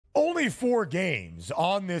Only 4 games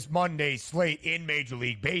on this Monday slate in Major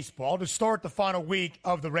League Baseball to start the final week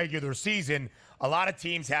of the regular season. A lot of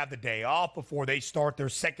teams have the day off before they start their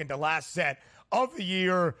second to last set of the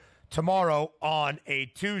year tomorrow on a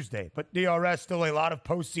Tuesday. But DRS, still a lot of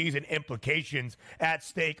postseason implications at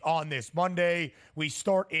stake on this Monday. We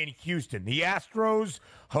start in Houston. The Astros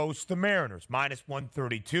host the Mariners, minus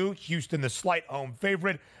 132. Houston, the slight home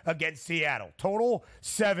favorite against Seattle. Total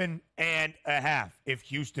 7.5. If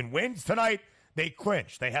Houston wins tonight, they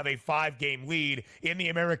clinch. They have a 5-game lead in the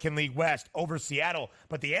American League West over Seattle.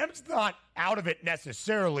 But the M's not out of it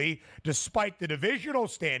necessarily, despite the divisional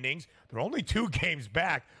standings. They're only 2 games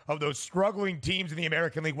back of those struggling teams in the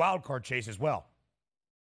American League wildcard chase as well.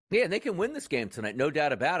 Yeah, and they can win this game tonight, no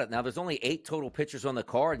doubt about it. Now, there's only 8 total pitchers on the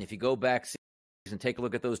card, and if you go back and take a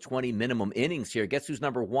look at those 20 minimum innings here, guess who's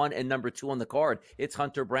number 1 and number 2 on the card? It's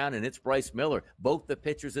Hunter Brown and it's Bryce Miller, both the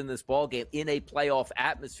pitchers in this ballgame in a playoff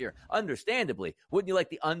atmosphere. Understandably, wouldn't you like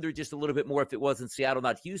the under just a little bit more if it was in Seattle,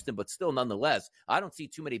 not Houston, but still nonetheless, I don't see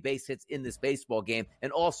too many base hits in this baseball game.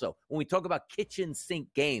 And also, when we talk about kitchen sink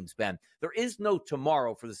games, Ben, there is no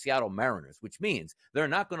tomorrow for the Seattle Mariners, which means they're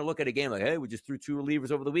not going to look at a game like, hey, we just threw 2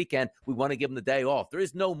 relievers over the weekend, we want to give them the day off. There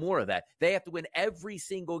is no more of that. They have to win every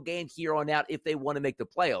single game here on out if they want to make the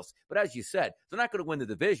playoffs. But as you said, they're not going to win the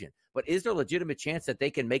division. But is there a legitimate chance that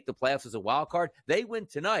they can make the playoffs as a wild card? They win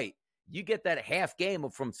tonight. You get that half game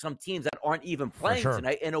from some teams that aren't even playing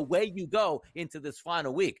tonight, and away you go into this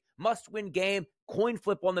final week. Must-win game, coin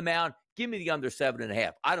flip on the mound. Give me the under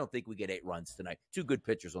 7.5. I don't think we get 8 runs tonight. 2 good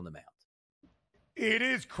pitchers on the mound. It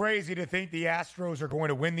is crazy to think the Astros are going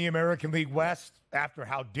to win the American League West after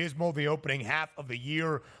how dismal the opening half of the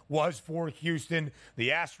year was for Houston. The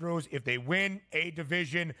Astros, if they win a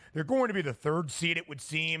division, they're going to be the 3rd seed, it would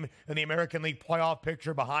seem, in the American League playoff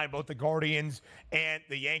picture behind both the Guardians and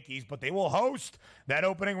the Yankees. But they will host that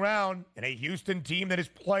opening round, and a Houston team that has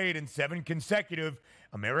played in 7 consecutive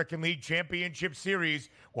American League Championship Series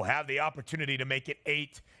will have the opportunity to make it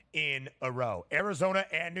 8 in a row. Arizona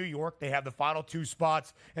and New York, they have the final 2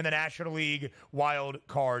 spots in the National League wild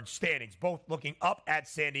card standings, both looking up at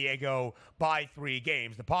San Diego by 3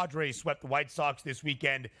 games. The Padres swept the White Sox this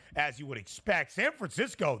weekend, as you would expect. San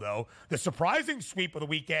Francisco, though, the surprising sweep of the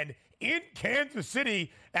weekend in Kansas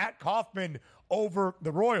City at Kauffman over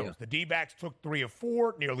the Royals. Yeah. The D-backs took 3 of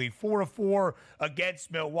 4, nearly 4 of 4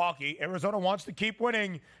 against Milwaukee. Arizona wants to keep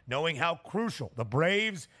winning, knowing how crucial the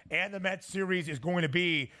Braves and the Mets series is going to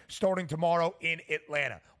be starting tomorrow in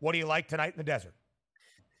Atlanta. What do you like tonight in the desert?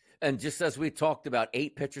 And just as we talked about,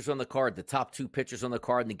 8 pitchers on the card, the top 2 pitchers on the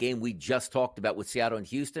card in the game we just talked about with Seattle and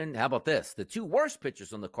Houston. How about this? The 2 worst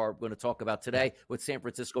pitchers on the card we're going to talk about today with San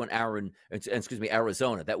Francisco and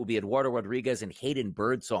Arizona. That would be Eduardo Rodriguez and Hayden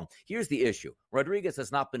Birdsong. Here's the issue. Rodriguez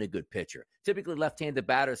has not been a good pitcher. Typically, left-handed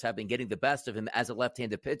batters have been getting the best of him as a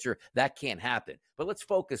left-handed pitcher. That can't happen. But let's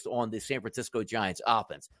focus on the San Francisco Giants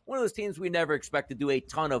offense. One of those teams we never expect to do a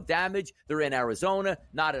ton of damage. They're in Arizona,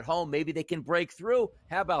 not at home. Maybe they can break through.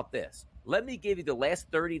 How about this? Let me give you the last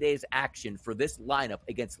 30 days action for this lineup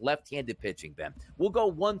against left-handed pitching, Ben. We'll go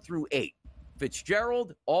 1 through 8.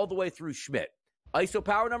 Fitzgerald all the way through Schmidt. ISO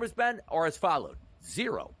power numbers, Ben, are as followed.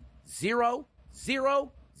 0, 0,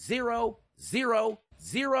 0, 0, 0,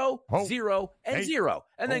 0, 0, and 0.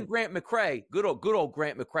 And then Grant McCray, good old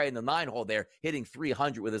Grant McCray in the 9-hole there, hitting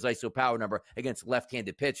 300 with his ISO power number against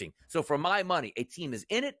left-handed pitching. So for my money, a team is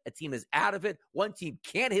in it, a team is out of it. One team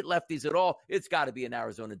can't hit lefties at all. It's got to be an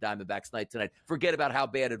Arizona Diamondbacks night tonight. Forget about how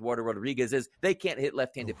bad Eduardo Rodriguez is. They can't hit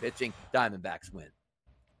left-handed pitching. Diamondbacks win.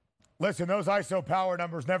 Listen, those ISO power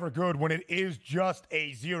numbers never good when it is just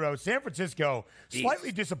a 0. San Francisco,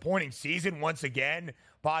 slightly disappointing season once again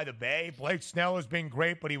by the Bay. Blake Snell has been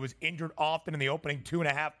great, but he was injured often in the opening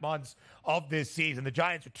 2.5 months of this season. The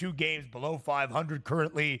Giants are 2 games below 500,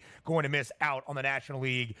 currently going to miss out on the National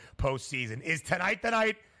League postseason. Is tonight the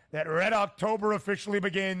night that Red October officially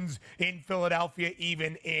begins in Philadelphia,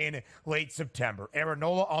 even in late September? Aaron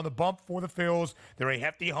Nola on the bump for the Phils. They're a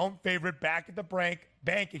hefty home favorite back at the bank,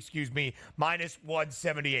 minus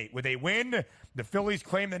 178. With a win, the Phillies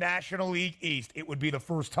claim the National League East. It would be the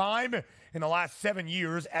first time in the last 7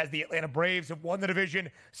 years as the Atlanta Braves have won the division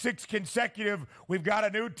 6 consecutive. We've got a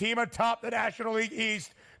new team atop the National League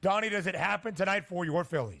East. Donnie, does it happen tonight for your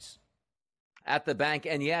Phillies? At the bank,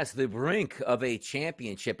 and yes, the brink of a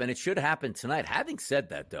championship, and it should happen tonight. Having said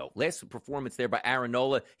that, though, last performance there by Aaron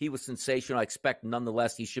Nola, he was sensational. I expect,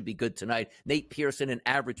 nonetheless, he should be good tonight. Nate Pearson, an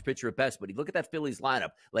average pitcher at best, but you look at that Phillies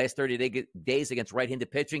lineup, last 30 days against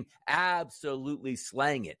right-handed pitching, absolutely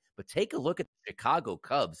slaying it. But take a look at the Chicago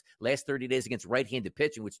Cubs, last 30 days against right-handed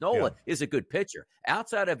pitching, which Nola is a good pitcher.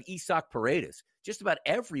 Outside of Isaac Paredes, just about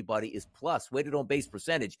everybody is plus weighted on base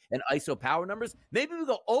percentage and ISO power numbers. Maybe we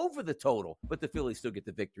go over the total, but the Phillies still get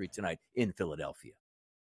the victory tonight in Philadelphia.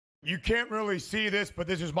 You can't really see this, but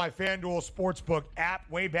this is my FanDuel Sportsbook app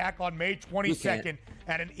way back on May 22nd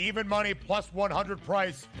at an even money plus 100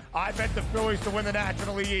 price. I bet the Phillies to win the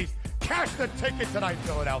National League East. Cash the ticket tonight,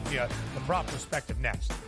 Philadelphia. The prop perspective next.